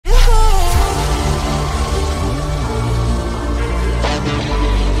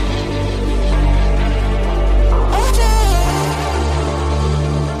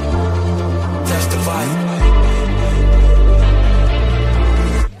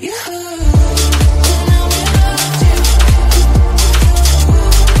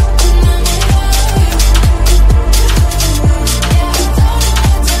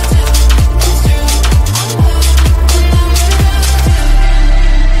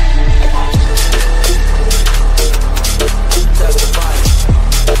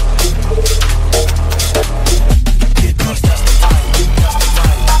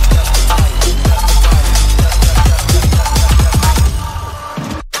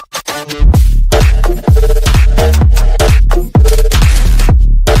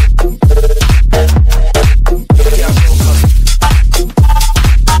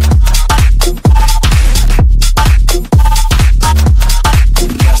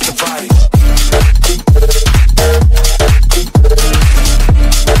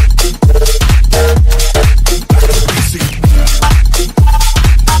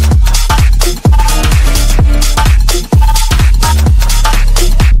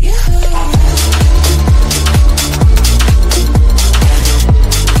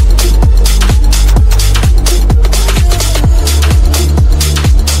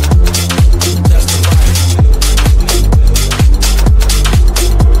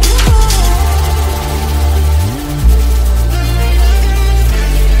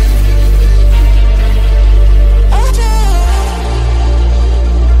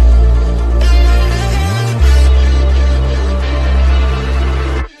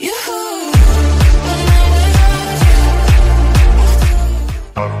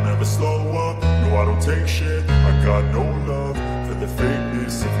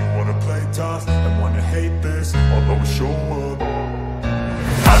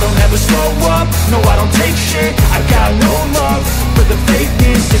never slow up, no I don't take shit. I got no love for the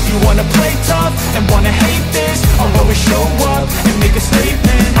fakeness. If you wanna play tough and wanna hate this, I'll always show up and make a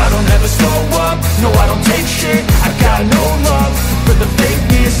statement. I don't ever slow up, no I don't take shit. I got no love for the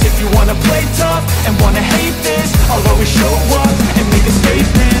fakeness. If you wanna play tough and wanna hate this, I'll always show up and make a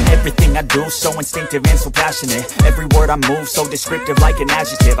statement. Everything I do so instinctive and so passionate. Every word I move so descriptive like an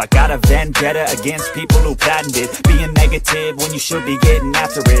adjective. I got a vendetta against people who patented being negative when you should be getting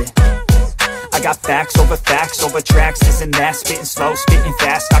after it. I got facts over tracks, this and that. Spitting slow, spitting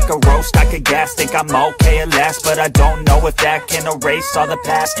fast. I could roast, I could gas. Think I'm okay at last, but I don't know if that can erase all the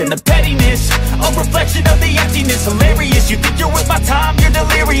past. And the pettiness, a reflection of the emptiness. Hilarious, you think you're worth my time, you're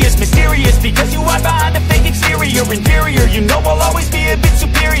delirious. Mysterious, because you hide behind a fake exterior. Inferior, you know I'll always be a bit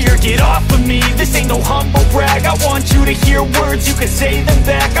superior. Get off of me, this ain't no humble brag. I want you to hear words, you can say them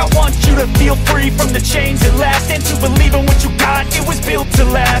back. I want you to feel free from the chains at last, and to believe in what you got, it was built to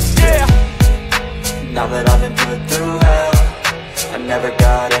last, yeah. Now that I've been put through hell, I never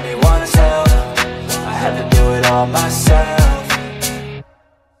got anyone's help. I had to do it all myself.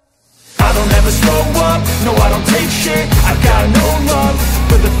 I don't ever slow up, no I don't take shit. I got no love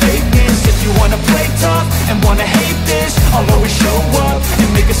for the fakeness. If you wanna play tough and wanna hate this, I'll always show up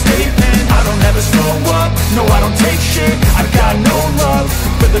and make a statement. I don't ever slow up, no I don't take shit. I got no love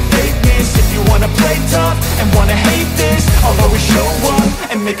for the fakeness. If you wanna play tough and wanna hate this, I'll always show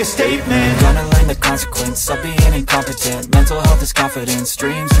up and make a statement. Gonna learn the consequence of being incompetent. Mental health is confidence,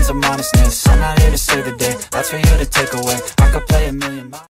 dreams and some modestness. I'm not here to save the day, that's for you to take away. I could play a million